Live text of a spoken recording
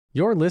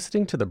You're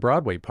listening to the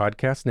Broadway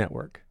Podcast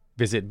Network.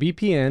 Visit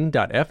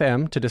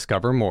bpn.fm to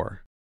discover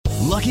more.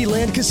 Lucky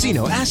Land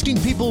Casino,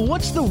 asking people,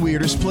 what's the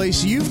weirdest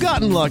place you've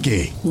gotten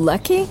lucky?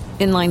 Lucky?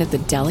 In line at the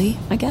deli,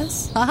 I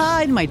guess?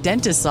 Aha, in my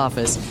dentist's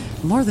office.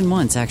 More than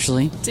once,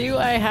 actually. Do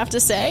I have to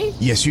say?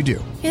 Yes, you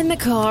do. In the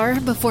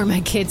car before my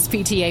kids'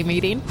 PTA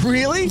meeting.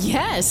 Really?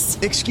 Yes.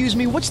 Excuse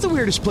me, what's the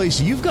weirdest place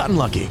you've gotten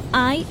lucky?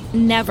 I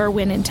never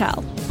win and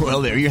tell.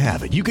 Well, there you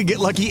have it. You can get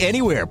lucky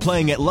anywhere,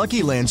 playing at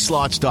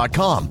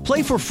LuckyLandSlots.com.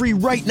 Play for free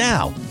right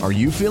now. Are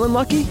you feeling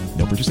lucky?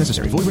 No purchase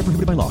necessary. Void where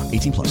prohibited by law.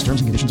 18 plus.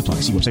 Terms and conditions apply.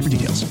 See website for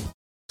details.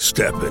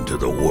 Step into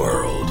the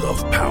world of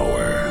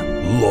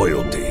power,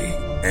 loyalty,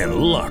 and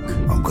luck.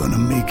 I'm gonna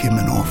make him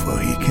an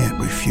offer he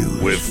can't refuse.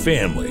 With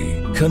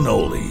family,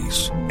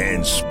 cannolis,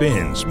 and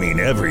spins mean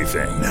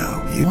everything.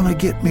 Now, you wanna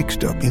get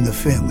mixed up in the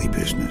family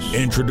business.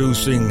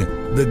 Introducing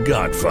The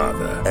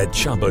Godfather at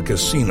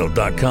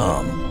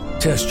ChumbaCasino.com.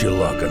 Test your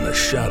luck in the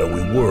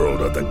shadowy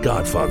world of The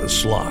Godfather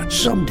slot.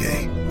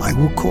 Someday, I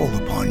will call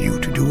upon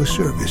you to do a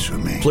service for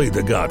me. Play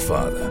The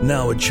Godfather,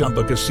 now at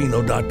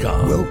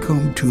ChumbaCasino.com.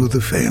 Welcome to the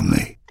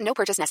family. No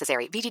purchase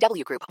necessary.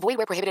 VGW Group. Void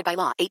where prohibited by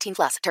law. 18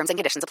 plus. Terms and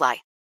conditions apply.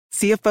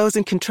 CFOs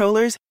and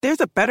controllers,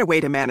 there's a better way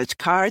to manage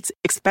cards,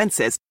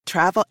 expenses,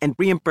 travel, and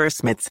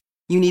reimbursements.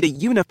 You need a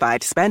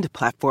unified spend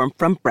platform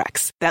from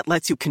Brex that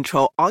lets you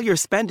control all your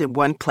spend in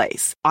one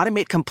place,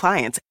 automate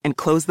compliance, and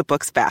close the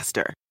books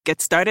faster.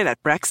 Get started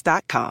at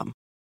Brex.com.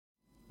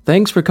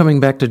 Thanks for coming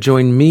back to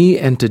join me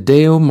and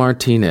Tadeo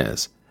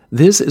Martinez.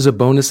 This is a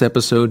bonus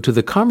episode to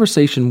the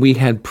conversation we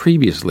had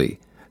previously,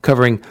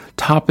 covering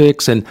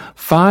topics and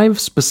 5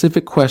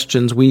 specific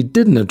questions we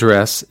didn't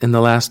address in the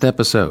last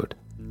episode.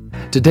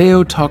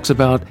 Tadeo talks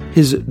about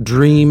his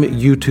dream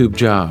YouTube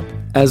job,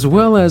 as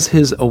well as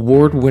his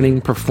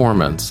award-winning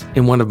performance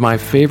in one of my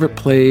favorite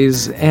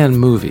plays and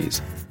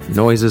movies,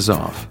 Noises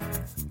Off.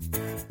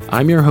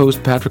 I'm your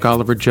host, Patrick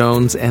Oliver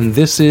Jones, and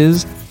this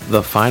is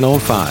The Final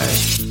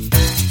 5.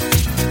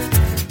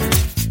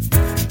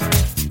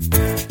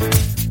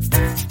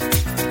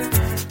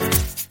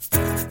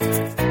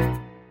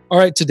 All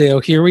right,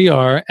 Tadeo, here we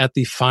are at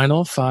the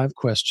final 5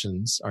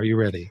 questions. Are you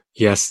ready?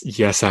 Yes,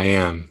 I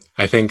am.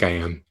 I think I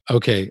am.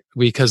 Okay,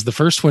 because the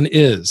first one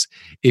is,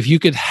 if you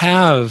could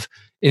have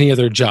any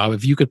other job,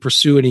 if you could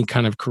pursue any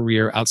kind of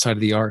career outside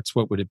of the arts,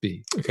 what would it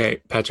be? Okay,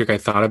 Patrick, I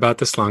thought about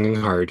this long and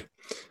hard.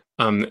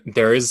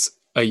 There is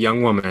a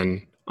young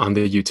woman on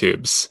the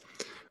YouTubes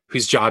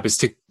whose job is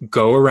to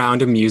go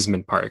around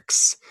amusement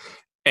parks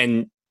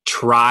and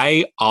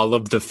try all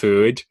of the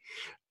food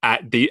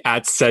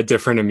at said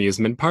different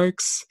amusement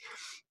parks.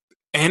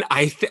 And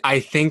I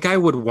think I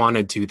would want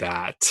to do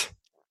that.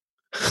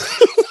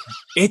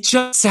 It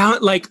just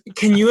sounds like,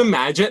 can you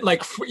imagine,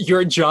 like,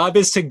 your job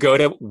is to go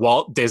to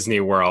Walt Disney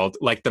World,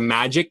 like the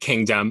Magic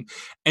Kingdom,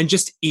 and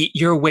just eat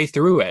your way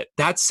through it.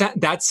 That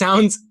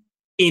sounds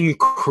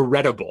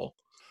incredible.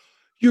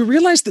 You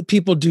realize that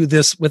people do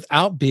this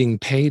without being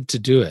paid to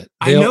do it.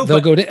 They'll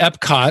go to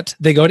Epcot.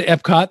 They go to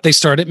Epcot. They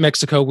start at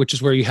Mexico, which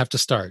is where you have to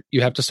start.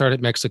 You have to start at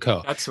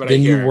Mexico. That's what I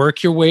hear. Then you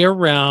work your way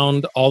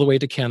around all the way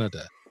to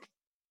Canada.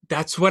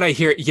 That's what I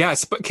hear.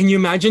 Yes, but can you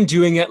imagine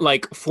doing it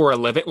like for a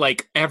living?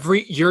 Like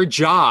your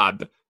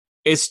job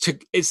is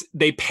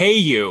they pay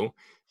you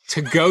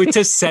to go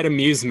to said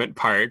amusement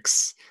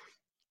parks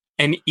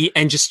and eat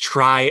and just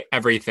try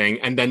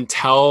everything, and then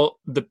tell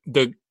the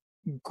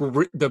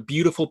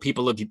beautiful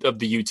people of the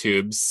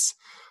YouTubes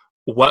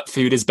what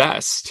food is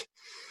best.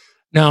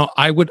 Now,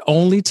 I would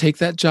only take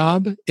that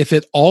job if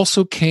it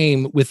also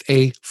came with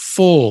a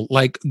full,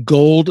 like,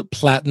 gold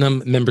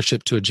platinum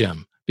membership to a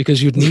gym,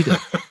 because you'd need it.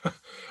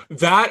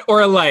 That,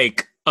 or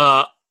like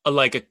a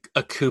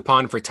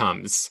coupon for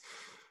Tums.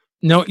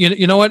 No,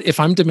 you know what? If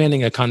I'm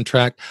demanding a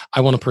contract,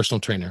 I want a personal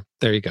trainer.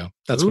 There you go.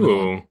 That's what I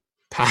want.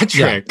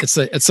 Patrick.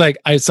 Yeah, it's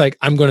like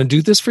I'm going to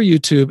do this for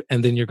YouTube,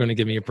 and then you're going to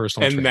give me a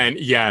personal trainer. And then,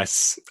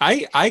 yes,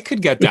 I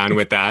could get down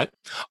with that.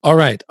 All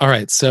right.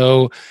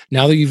 So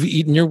now that you've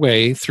eaten your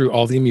way through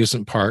all the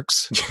amusement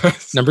parks,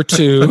 yes. Number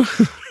 2,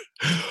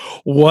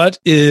 what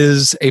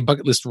is a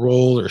bucket list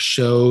role or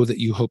show that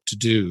you hope to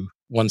do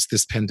once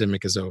this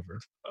pandemic is over?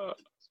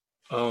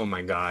 Oh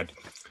my God.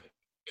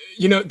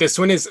 You know, this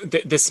one is,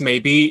 this may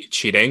be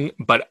cheating,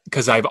 but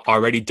because I've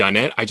already done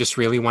it, I just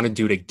really want to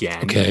do it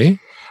again. Okay.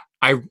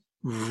 I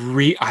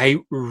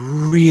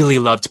really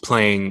loved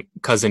playing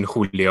Cousin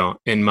Julio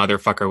in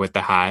Motherfucker with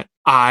the Hat.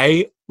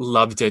 I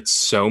loved it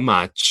so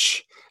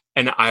much,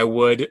 and I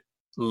would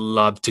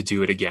love to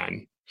do it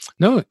again.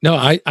 No,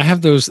 I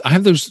have those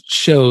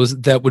shows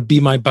that would be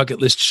my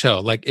bucket list show.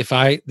 Like,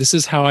 this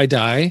is how I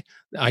die.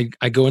 I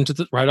go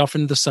right off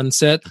into the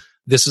sunset.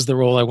 This is the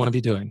role I want to be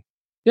doing.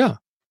 Yeah.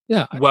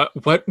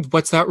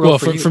 What's that role? Well,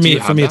 for me,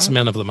 it's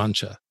Man of La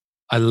Mancha.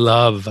 I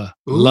love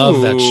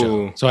that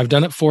show. So I've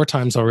done it 4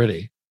 times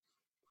already.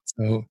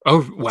 So,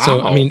 oh wow!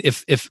 So I mean,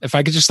 if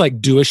I could just like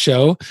do a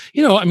show,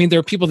 I mean, there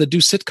are people that do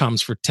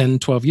sitcoms for 10,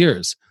 12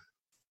 years.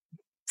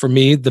 For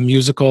me, the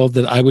musical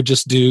that I would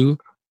just do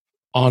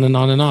on and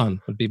on and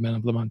on would be Man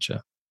of La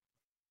Mancha.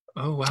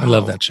 Oh wow! I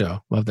love that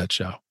show.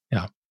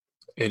 Yeah.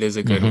 It is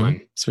a good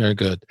one. It's very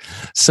good.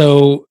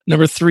 So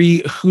number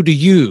 3, who do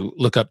you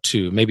look up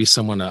to? Maybe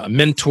someone, a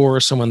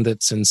mentor, someone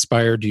that's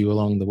inspired you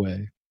along the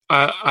way.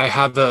 I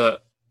have a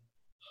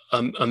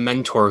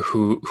mentor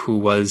who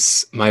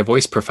was my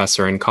voice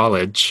professor in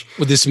college.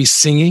 Would this be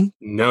singing?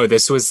 No,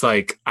 this was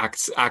like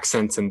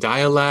accents and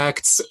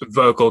dialects,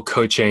 vocal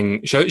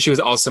coaching. She was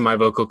also my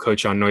vocal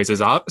coach on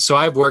Noises Off. So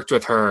I've worked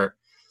with her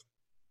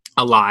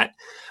a lot.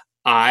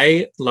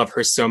 I love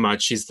her so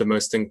much. She's the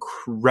most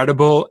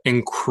incredible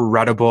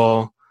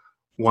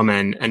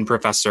woman and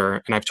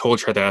professor. And I've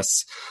told her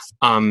this.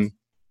 And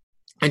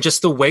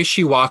just the way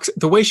she walks,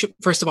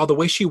 first of all, the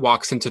way she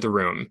walks into the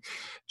room,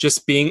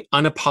 just being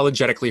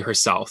unapologetically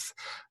herself.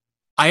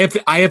 I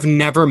have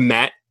never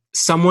met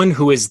someone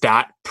who is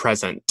that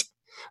present.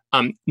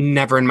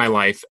 Never in my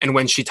life. And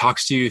when she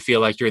talks to you, you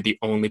feel like you're the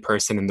only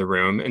person in the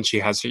room, and she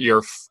has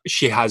your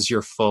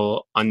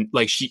full,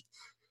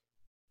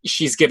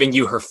 she's giving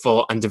you her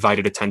full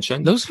undivided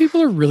attention. Those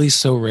people are really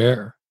so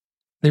rare.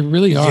 They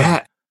really are.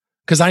 Yeah.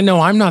 Because I know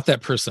I'm not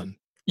that person.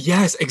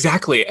 Yes,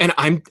 exactly. And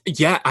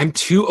I'm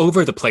too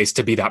over the place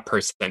to be that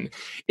person.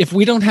 If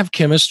we don't have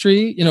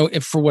chemistry,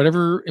 if in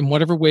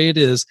whatever way it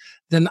is,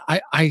 then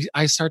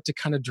I start to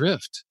kind of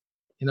drift,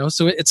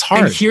 so it's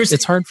hard.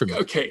 It's hard for me.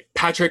 Okay,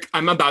 Patrick,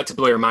 I'm about to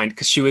blow your mind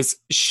because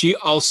she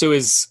also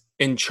is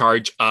in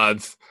charge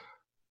of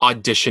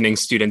auditioning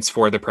students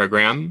for the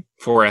program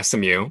for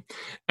SMU.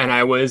 And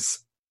I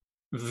was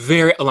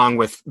along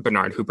with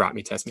Bernard, who brought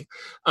me to SMU.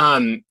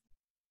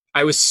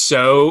 I was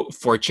so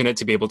fortunate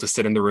to be able to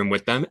sit in the room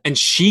with them, and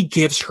she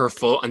gives her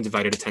full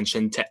undivided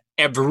attention to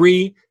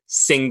every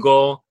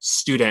single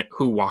student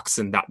who walks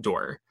in that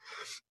door.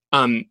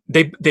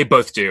 They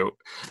both do,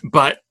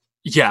 but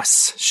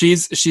yes,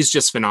 she's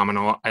just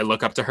phenomenal. I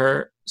look up to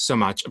her so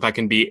much. If I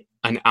can be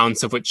an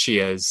ounce of what she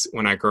is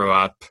when I grow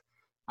up,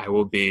 I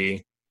will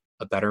be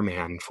a better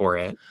man for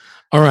it.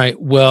 All right.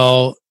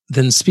 Well,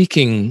 then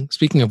speaking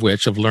of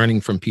which, of learning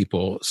from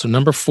people. So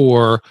number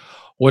 4,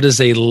 what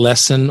is a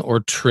lesson or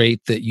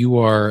trait that you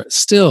are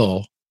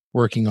still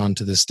working on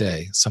to this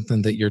day?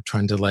 Something that you're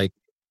trying to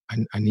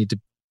I need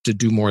to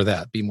do more of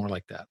that, be more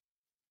like that.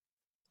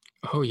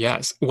 Oh,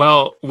 yes.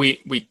 Well, we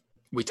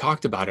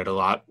talked about it a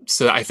lot.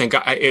 So I think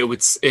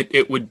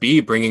it would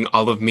be bringing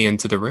all of me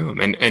into the room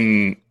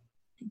and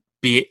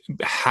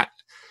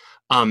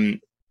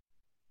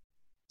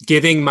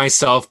giving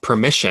myself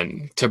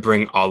permission to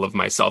bring all of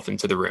myself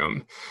into the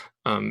room,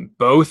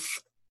 both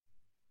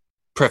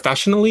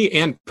professionally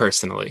and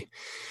personally.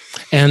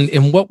 And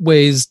in what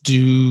ways do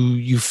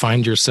you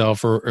find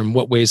yourself, or in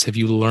what ways have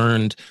you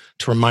learned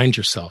to remind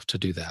yourself to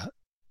do that?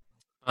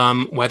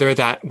 Whether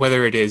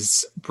it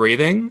is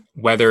breathing,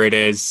 whether it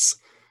is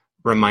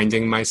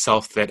reminding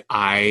myself that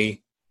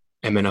I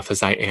am enough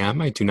as I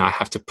am. I do not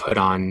have to put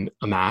on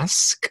a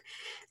mask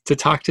to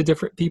talk to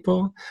different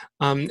people.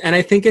 And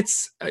I think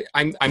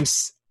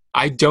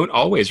I don't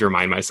always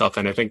remind myself,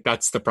 and I think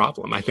that's the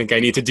problem. I think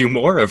I need to do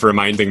more of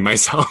reminding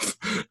myself.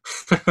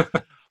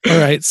 All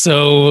right.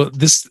 So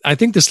I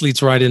think this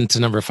leads right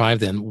into number 5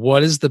 then.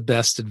 What is the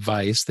best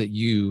advice that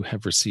you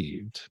have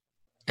received?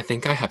 I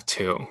think I have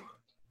 2.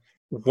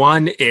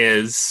 One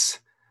is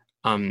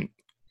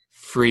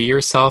free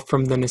yourself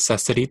from the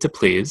necessity to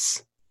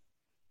please.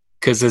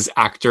 Because as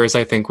actors,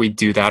 I think we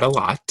do that a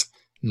lot.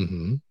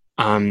 Mm-hmm.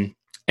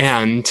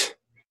 And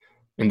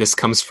this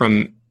comes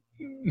from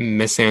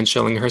Miss Anne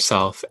Schilling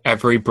herself,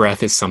 every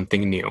breath is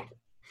something new.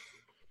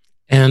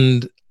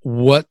 And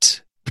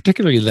what,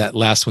 particularly that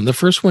last one, the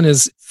first one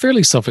is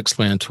fairly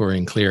self-explanatory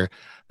and clear.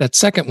 That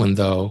second one,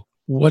 though,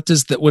 what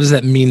does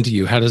that mean to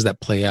you? How does that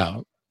play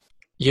out?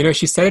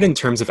 She said it in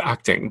terms of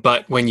acting,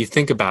 but when you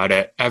think about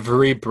it,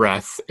 every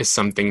breath is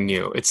something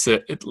new.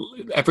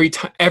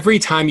 Every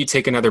time you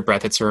take another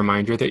breath, it's a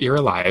reminder that you're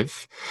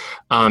alive.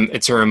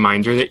 It's a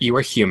reminder that you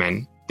are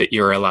human, that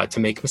you're allowed to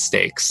make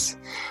mistakes.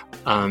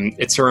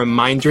 It's a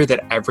reminder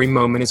that every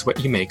moment is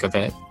what you make of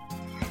it.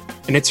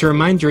 And it's a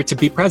reminder to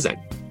be present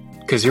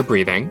because you're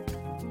breathing,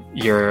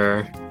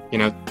 you're,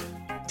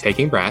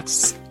 taking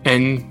breaths.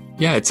 And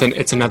yeah, it's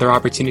another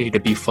opportunity to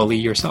be fully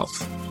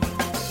yourself.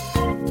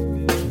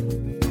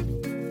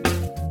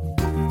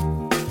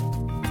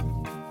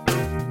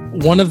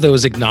 One of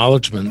those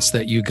acknowledgments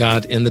that you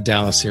got in the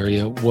Dallas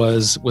area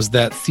was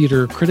that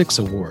Theater Critics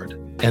Award.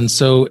 And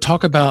so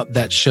talk about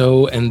that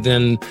show and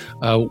then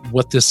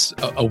what this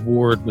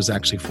award was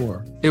actually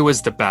for. It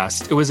was the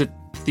best. It was at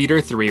Theater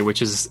 3,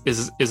 which is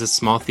a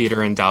small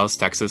theater in Dallas,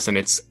 Texas,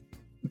 and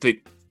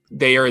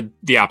they are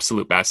the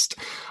absolute best.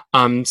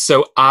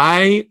 So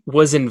I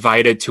was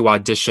invited to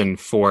audition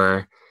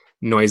for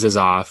Noises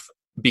Off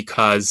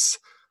because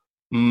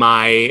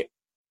my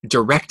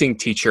directing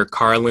teacher,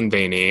 Carlin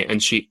Vaney,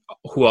 and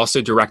who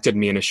also directed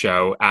me in a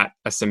show at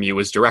SMU,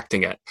 was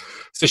directing it.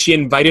 So she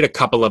invited a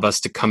couple of us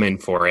to come in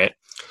for it.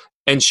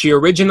 And she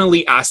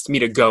originally asked me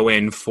to go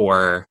in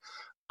for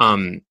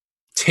Tim,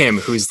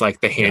 who's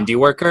like the handy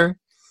worker.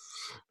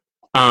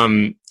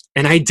 And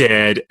I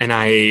did. And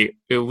I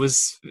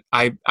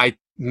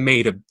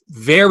made a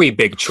very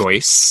big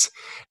choice.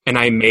 And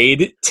I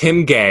made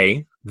Tim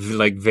gay.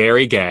 like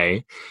very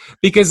gay,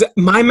 because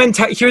my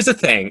here's the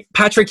thing,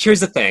 Patrick,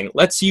 here's the thing.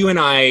 Let's you and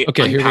I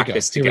unpack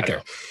this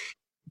together.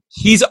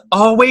 He's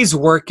always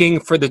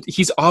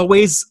he's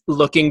always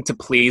looking to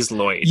please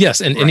Lloyd. Yes,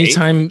 and right?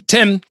 anytime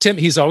Tim,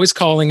 he's always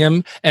calling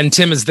him, and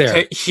Tim is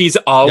there. He's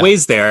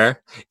always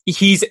there.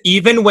 He's,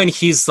 even when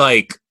he's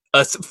like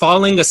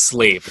falling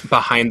asleep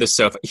behind the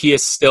sofa, he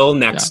is still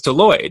next to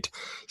Lloyd.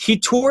 He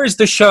tours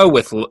the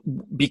show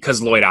because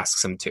Lloyd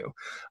asks him to.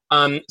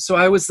 So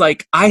I was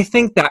like, I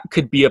think that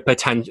could be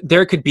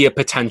there could be a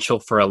potential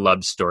for a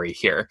love story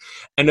here,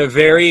 and a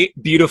very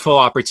beautiful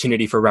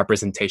opportunity for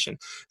representation.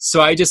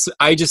 So I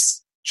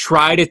just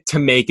tried to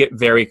make it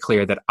very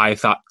clear that I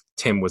thought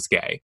Tim was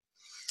gay.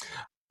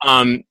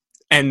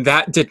 And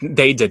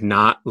they did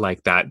not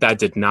like that. That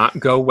did not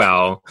go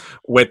well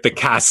with the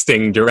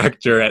casting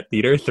director at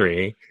Theater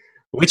 3,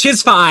 which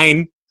is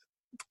fine,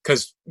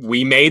 because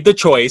we made the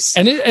choice.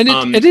 And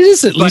it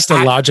is at least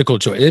a logical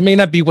choice. It may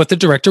not be what the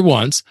director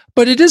wants,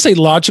 but it is a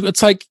logical,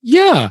 it's like,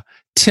 yeah,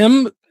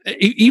 Tim,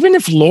 even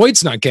if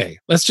Lloyd's not gay,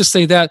 let's just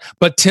say that,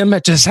 but Tim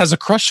just has a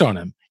crush on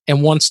him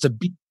and wants to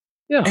be.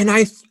 Yeah. And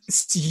I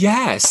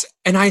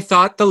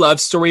thought the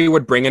love story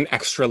would bring an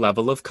extra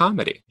level of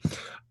comedy.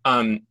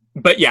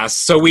 But yes,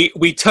 so we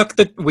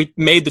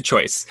made the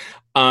choice.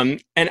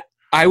 And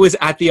I was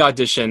at the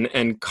audition,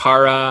 and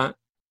Cara,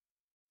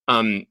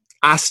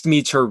 asked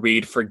me to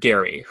read for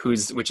Gary,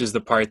 which is the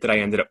part that I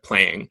ended up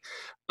playing,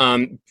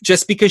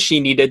 just because she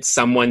needed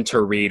someone to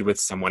read with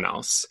someone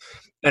else.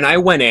 And I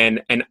went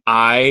in, and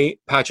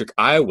Patrick,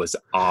 I was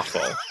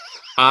awful.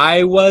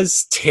 I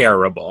was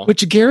terrible.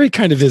 Which Gary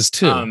kind of is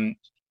too.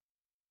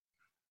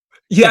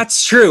 Yeah,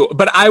 that's true.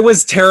 But I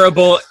was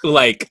terrible,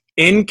 like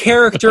in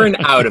character and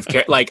out of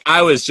character. Like,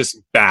 I was just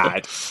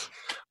bad.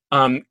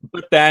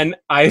 But then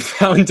I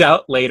found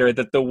out later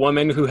that the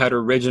woman who had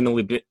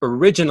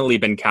originally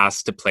been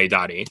cast to play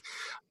Dottie,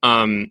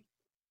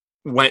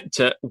 went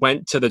to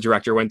the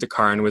director, went to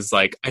Cara, and was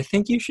like, I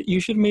think you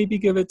should maybe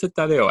give it to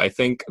Tadeo. I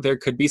think there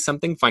could be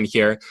something fun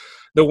here.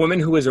 The woman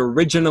who was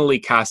originally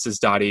cast as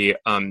Dottie,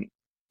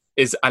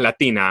 is a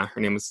Latina.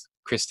 Her name was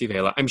Christy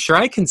Vela. I'm sure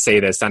I can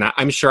say this, and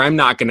I'm sure I'm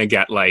not going to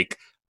get like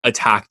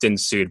attacked and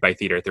sued by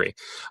Theater 3.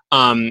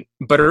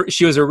 But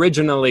she was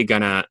originally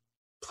gonna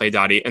play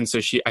Dottie, and so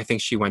I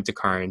think she went to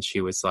Cara, and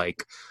she was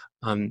like,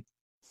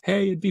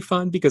 hey, it'd be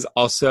fun, because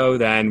also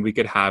then we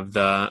could have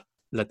the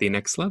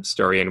Latinx love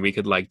story, and we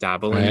could like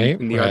dabble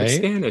in the art of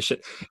Spanish.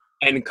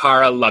 And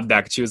Cara loved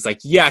that. She was like,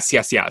 yes.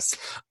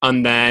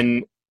 And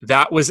then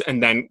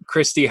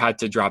Christy had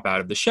to drop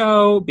out of the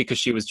show because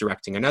she was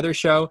directing another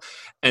show,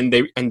 and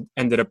they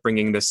ended up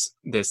bringing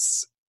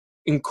this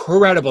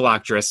incredible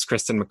actress,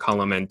 Kristen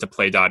McCullum, in to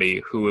play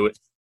Dottie, who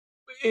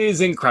is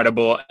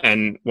incredible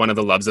and one of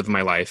the loves of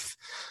my life.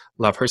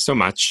 Love her so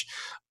much.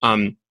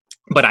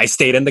 But I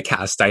stayed in the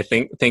cast. I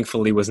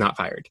thankfully was not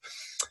fired.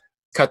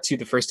 Cut to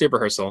the first day of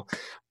rehearsal.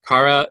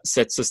 Cara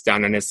sits us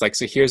down, and it's like,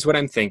 so here's what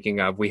I'm thinking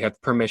of. We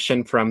have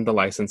permission from the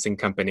licensing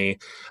company.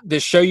 The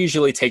show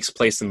usually takes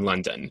place in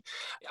London.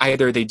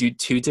 Either they do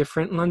two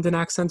different London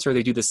accents, or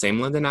they do the same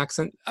London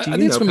accent. I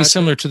think it's going to be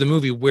similar to the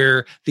movie,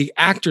 where the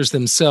actors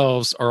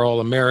themselves are all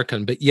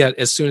American, but yet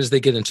as soon as they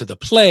get into the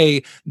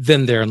play,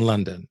 then they're in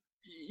London.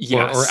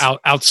 Yes. Or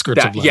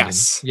outskirts of London.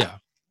 Yes. Yeah.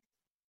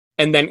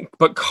 And then,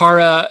 but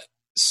Cara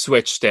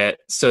switched it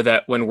so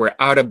that when we're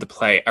out of the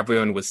play,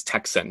 everyone was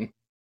Texan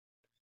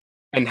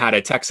and had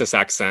a Texas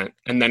accent.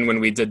 And then when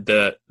we did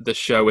the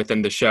show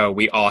within the show,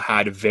 we all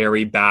had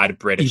very bad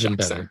British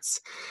accents,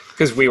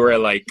 because we were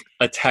like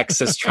a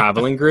Texas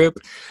traveling group.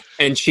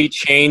 And she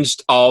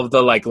changed all of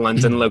the like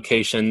London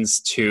locations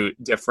to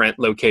different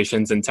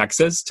locations in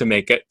Texas to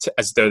make it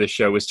as though the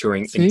show was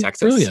touring in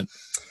Texas. Brilliant.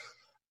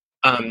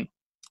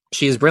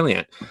 She is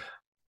brilliant.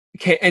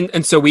 Okay,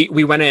 and so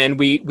we went in,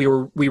 we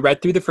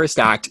read through the first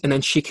act, and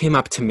then she came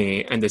up to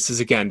me, and this is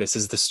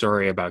the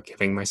story about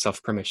giving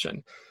myself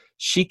permission.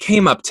 She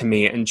came up to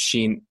me, and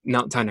she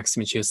knelt down next to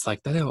me. She was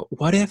like, Tadeo,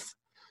 what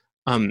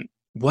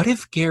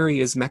if Gary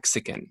is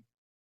Mexican?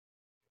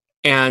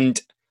 And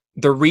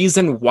the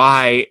reason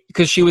why,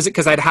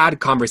 because I'd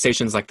had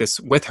conversations like this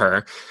with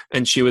her,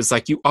 and she was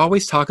like, you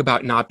always talk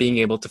about not being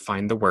able to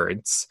find the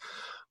words.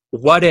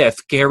 What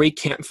if Gary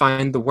can't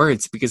find the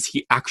words because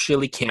he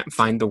actually can't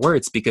find the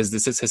words because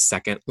this is his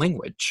second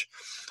language?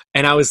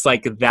 And I was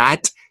like,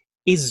 that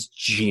is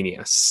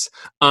genius.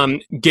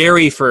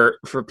 Gary, for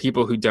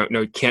people who don't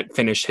know, can't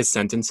finish his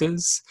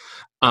sentences.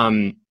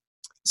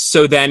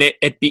 So then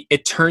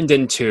it turned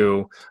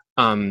into,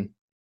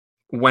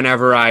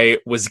 whenever I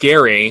was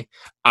Gary,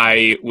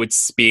 I would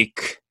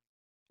speak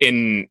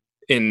in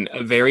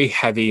a very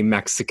heavy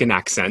Mexican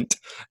accent.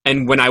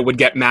 And when I would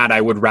get mad,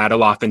 I would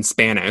rattle off in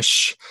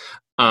Spanish.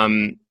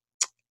 And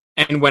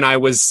when I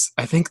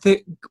think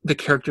the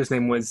character's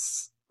name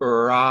was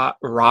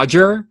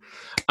Roger.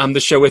 The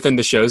show within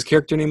the show's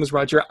character name was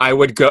Roger. I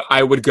would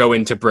go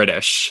into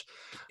British.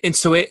 And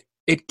so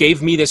it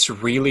gave me this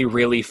really,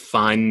 really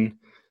fun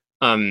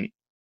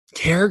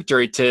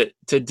character to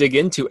dig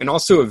into, and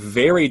also a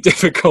very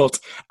difficult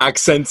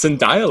accents and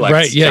dialects.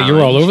 Right. Yeah. challenge.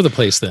 You're all over the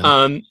place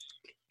then.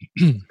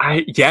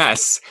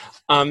 Yes.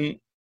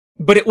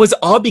 But it was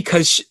all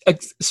because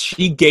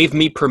she gave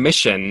me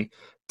permission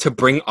to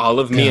bring all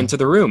of me into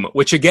the room,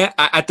 which again,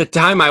 at the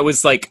time I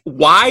was like,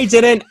 why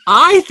didn't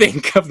I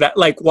think of that?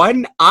 Like, why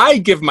didn't I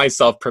give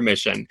myself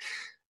permission?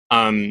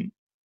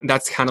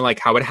 That's kind of like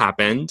how it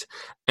happened.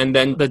 And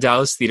then the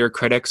Dallas Theater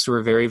critics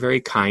were very, very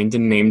kind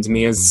and named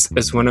me as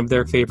one of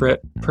their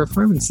favorite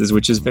performances,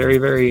 which is very,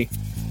 very,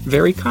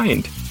 very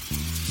kind.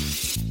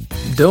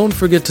 Don't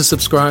forget to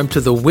subscribe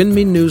to the Win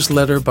Me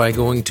newsletter by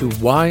going to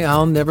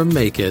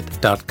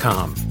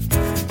whyillnevermakeit.com.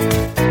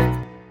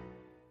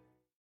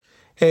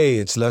 Hey,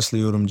 it's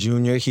Leslie Odom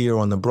Jr. here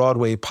on the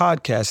Broadway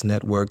Podcast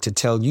Network to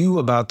tell you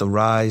about the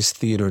Rise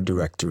Theater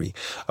Directory,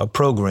 a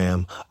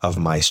program of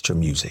Maestro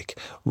Music.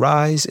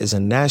 Rise is a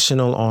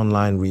national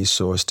online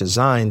resource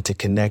designed to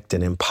connect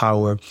and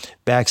empower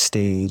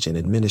backstage and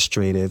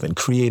administrative and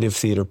creative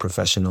theater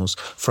professionals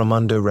from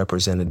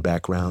underrepresented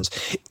backgrounds.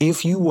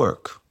 If you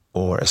work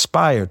or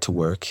aspire to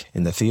work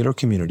in the theater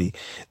community,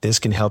 this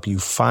can help you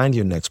find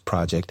your next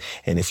project.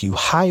 And if you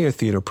hire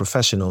theater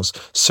professionals,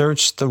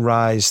 search the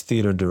Rise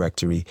Theater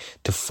Directory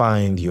to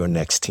find your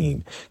next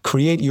team.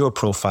 Create your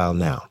profile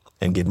now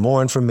and get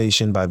more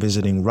information by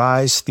visiting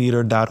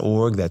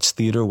risetheater.org. That's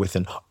theater with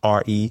an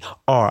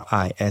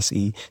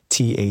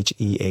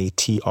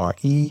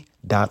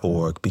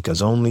RERISETHEATRE.org,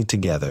 because only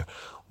together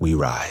we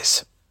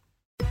rise.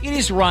 It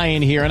is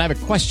Ryan here, and I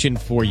have a question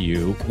for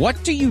you.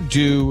 What do you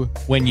do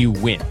when you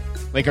win?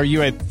 Like, are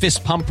you a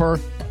fist pumper,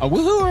 a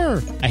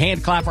woo-hooer, a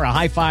hand clapper, a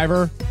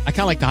high-fiver? I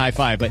kind of like the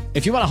high-five, but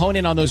if you want to hone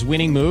in on those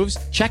winning moves,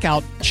 check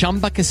out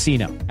Chumba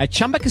Casino. At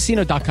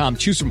ChumbaCasino.com,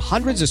 choose from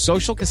hundreds of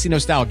social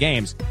casino-style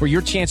games for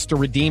your chance to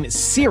redeem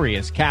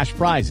serious cash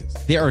prizes.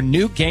 There are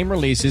new game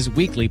releases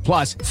weekly,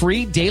 plus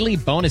free daily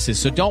bonuses,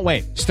 so don't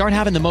wait. Start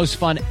having the most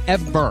fun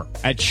ever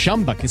at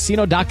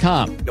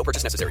ChumbaCasino.com. No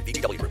purchase necessary.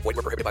 DFW. Void where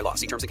prohibited by law.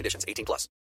 See terms and conditions. 18+.